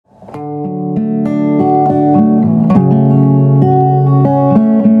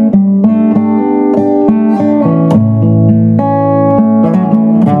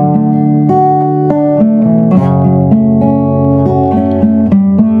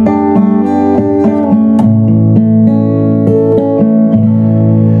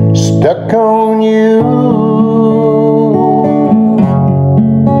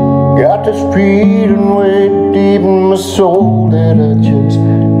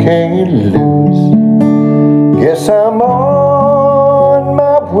can't lose. Guess I'm on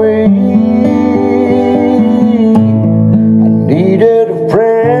my way. I needed a friend,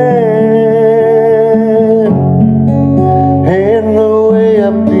 and the way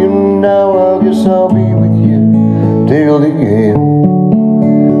I feel now, I guess I'll be with you till the end.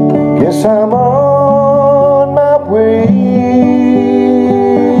 Guess I'm on my way.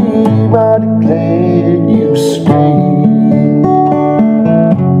 Mighty glad you stayed.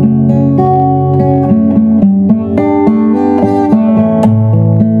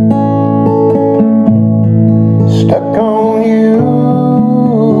 Stuck on you.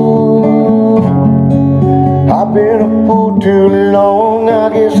 I've been a fool too long. I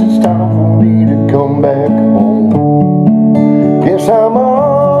guess it's time for me to come back home. Guess I'm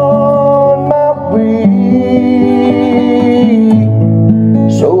on my way.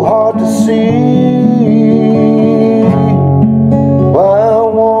 So hard to see why a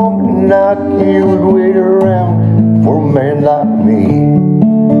woman like you would wait around for a man like me.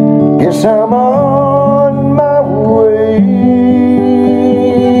 Guess I'm on my way.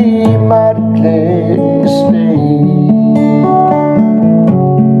 Mighty glad you stayed.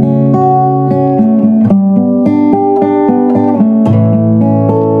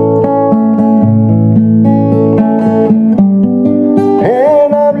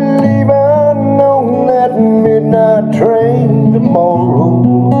 And I believe I know that midnight train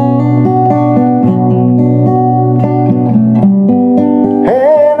tomorrow.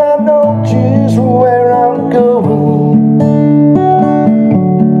 And I know just where I'm going.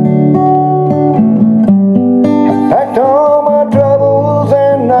 I've packed all my troubles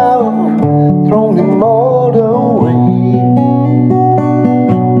and I've thrown them all away.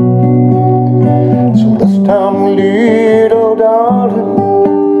 So this time, little darling,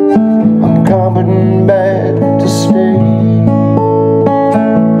 I'm coming back to stay.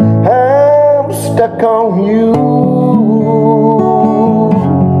 I'm stuck on you.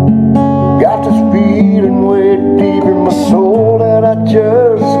 Got this feeling way deep in my soul that I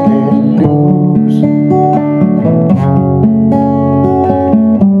just can't lose.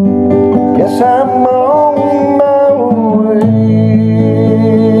 Guess I'm on my way.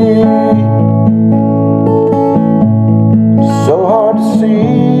 So hard to see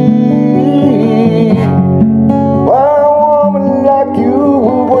why a woman like you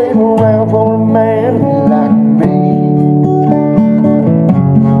would wait around for a man like me.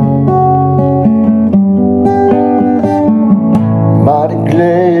 Mighty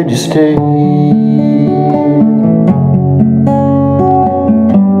glad you stayed.